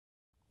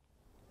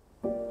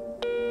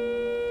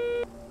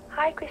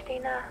Hi,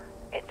 Christina.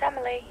 It's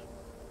Emily.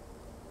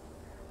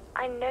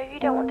 I know you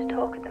don't want to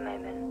talk at the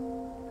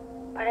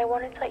moment, but I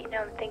wanted to let you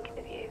know I'm thinking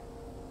of you.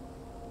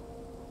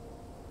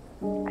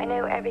 I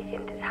know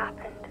everything that's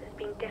happened has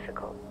been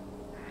difficult,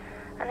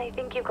 and I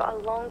think you've got a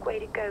long way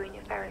to go in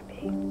your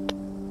therapy.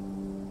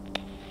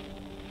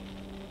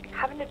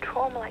 Having a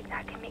trauma like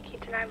that can make you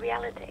deny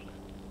reality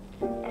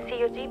and see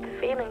your deeper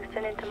feelings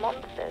turn into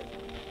monsters.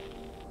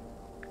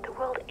 The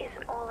world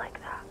isn't all like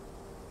that,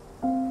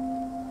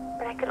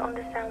 but I could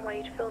understand why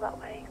you'd feel that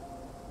way.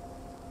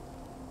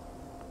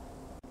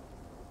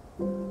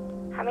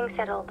 Having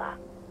said all that,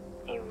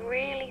 I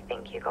really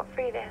think you got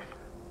through this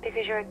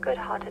because you're a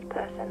good-hearted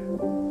person.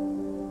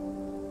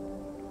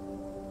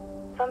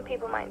 Some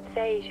people might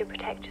say you should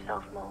protect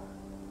yourself more,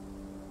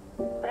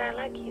 but I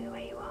like you the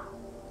way you are.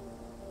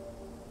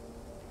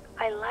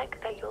 I like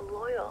that you're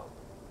loyal,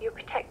 you're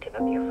protective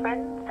of your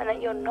friends, and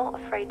that you're not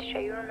afraid to show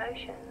your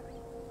emotions.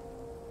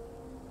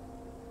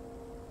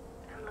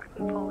 I'm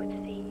looking forward to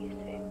seeing you soon.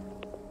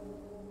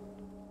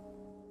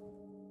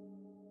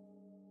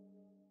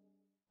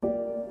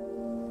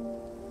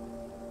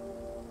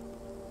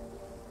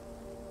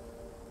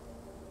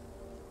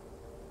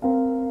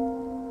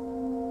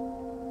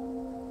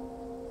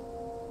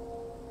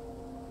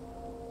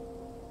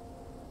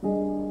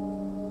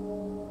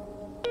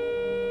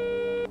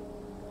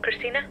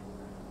 Christina,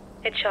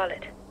 it's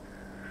Charlotte.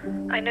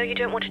 I know you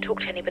don't want to talk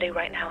to anybody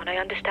right now, and I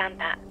understand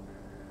that.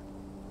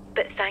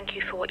 But thank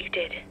you for what you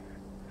did.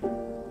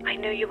 I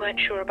know you weren't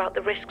sure about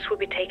the risks we'd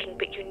be taking,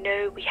 but you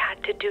know we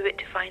had to do it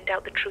to find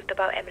out the truth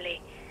about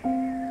Emily.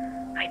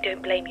 I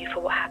don't blame you for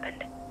what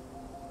happened.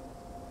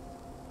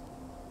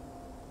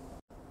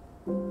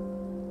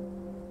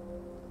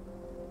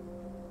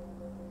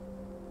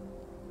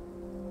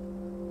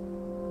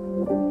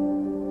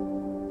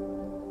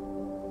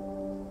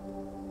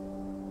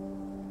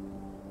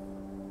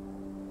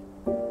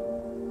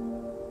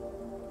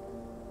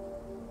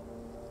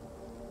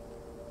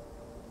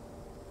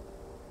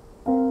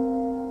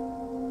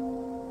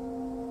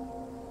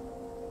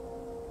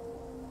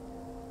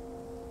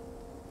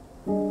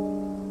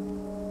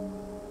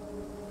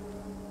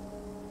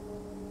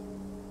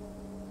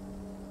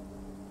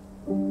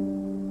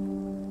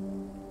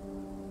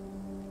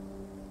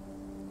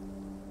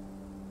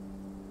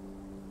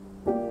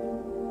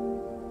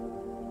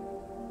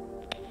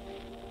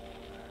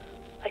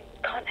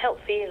 Help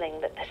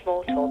feeling that there's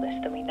more to all this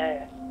than we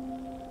know.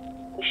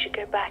 We should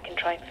go back and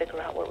try and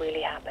figure out what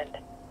really happened.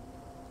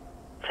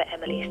 For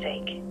Emily's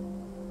sake.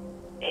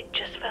 It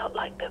just felt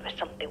like there was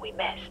something we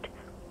missed.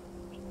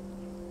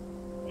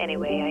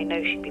 Anyway, I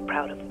know she'd be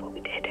proud of what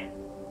we did.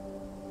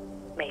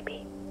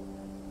 Maybe.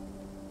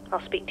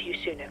 I'll speak to you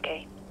soon,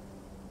 okay?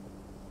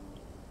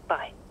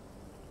 Bye.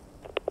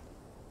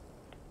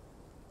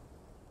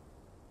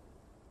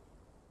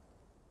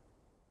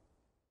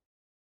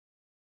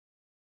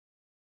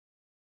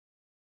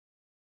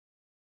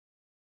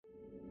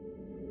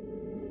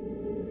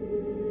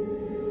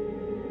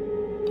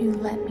 You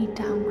let me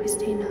down,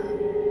 Christina.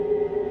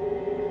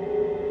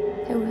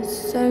 There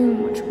was so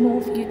much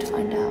more for you to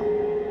find out.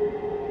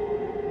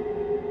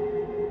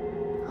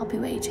 I'll be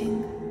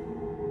waiting.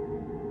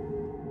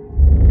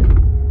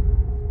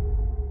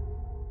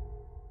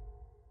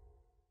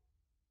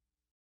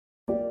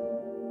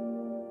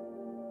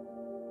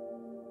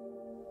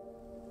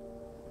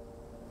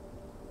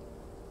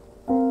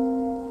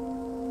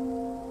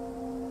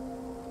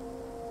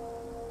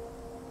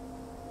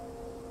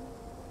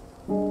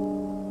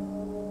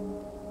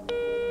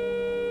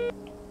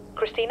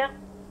 Christina,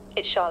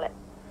 it's Charlotte.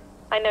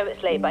 I know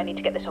it's late, but I need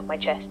to get this off my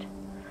chest.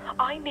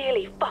 I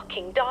nearly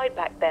fucking died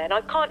back there, and I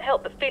can't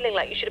help but feeling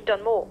like you should have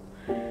done more.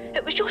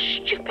 It was your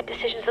stupid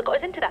decisions that got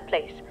us into that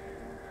place.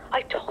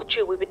 I told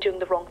you we were doing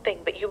the wrong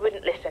thing, but you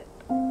wouldn't listen.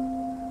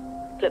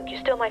 Look,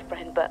 you're still my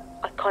friend, but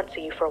I can't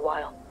see you for a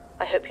while.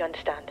 I hope you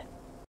understand.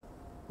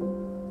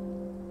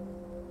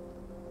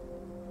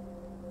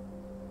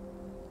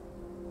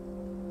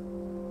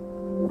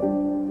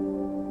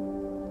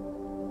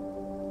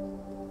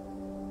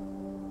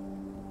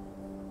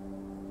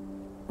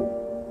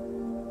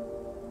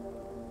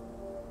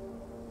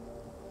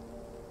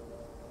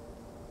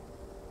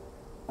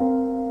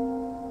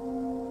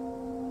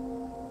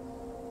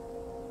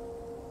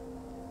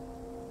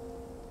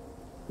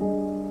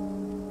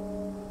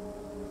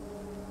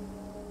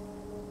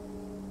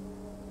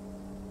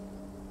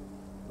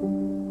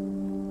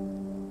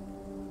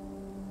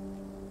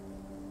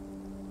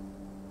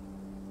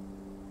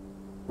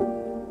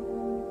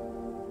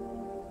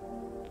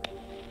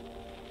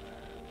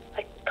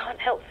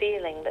 Help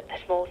feeling that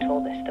there's more to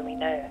all this than we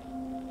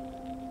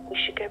know. We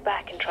should go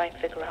back and try and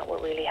figure out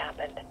what really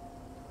happened.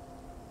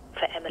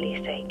 For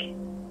Emily's sake.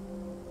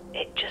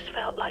 It just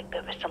felt like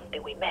there was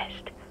something we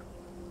missed.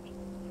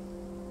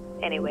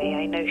 Anyway,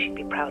 I know she'd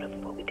be proud of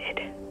what we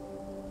did.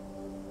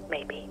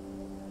 Maybe.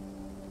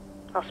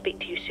 I'll speak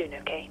to you soon,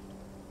 okay?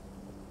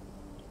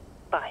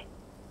 Bye.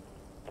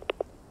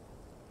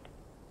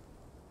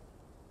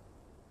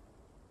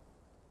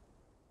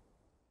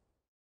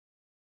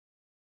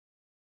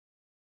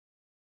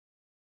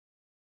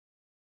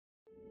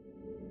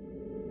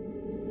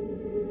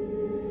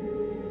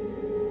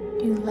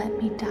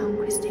 let me down,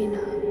 Christina.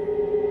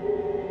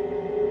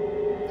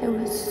 There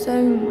was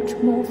so much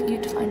more for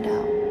you to find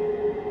out.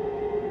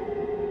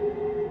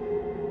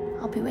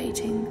 I'll be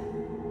waiting.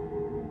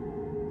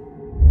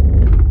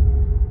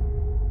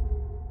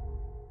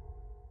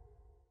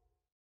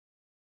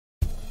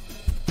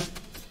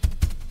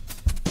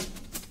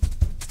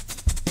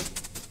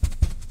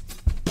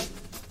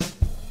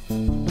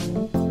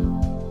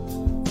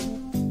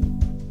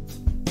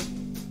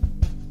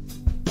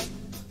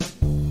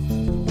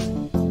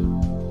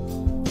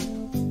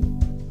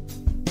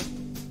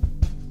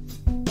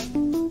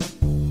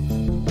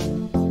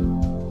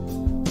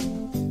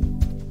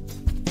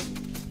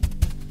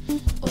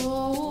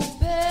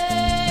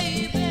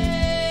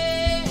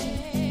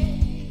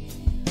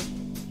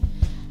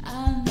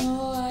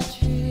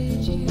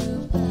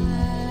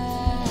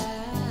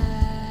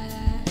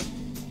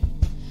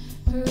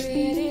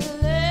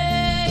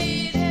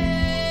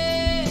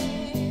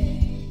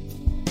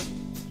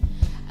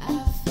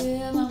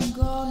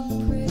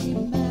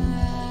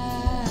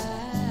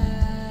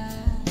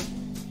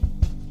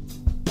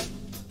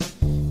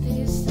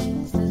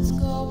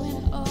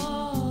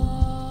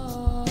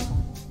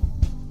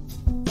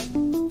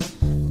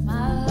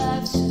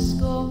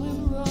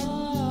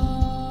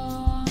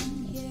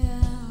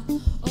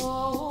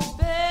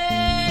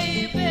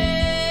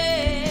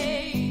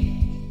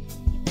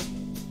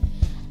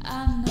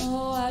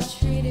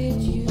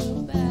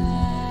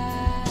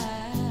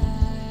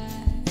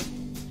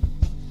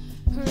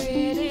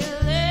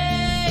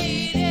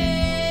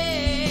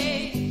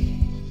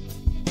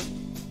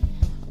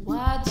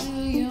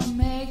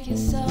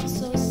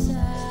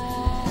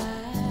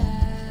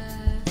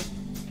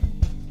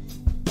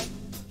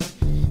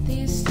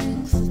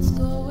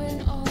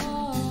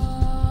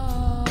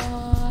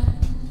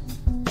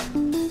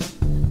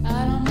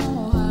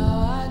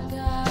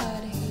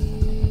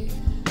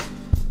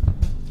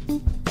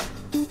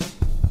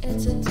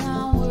 It's a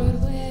town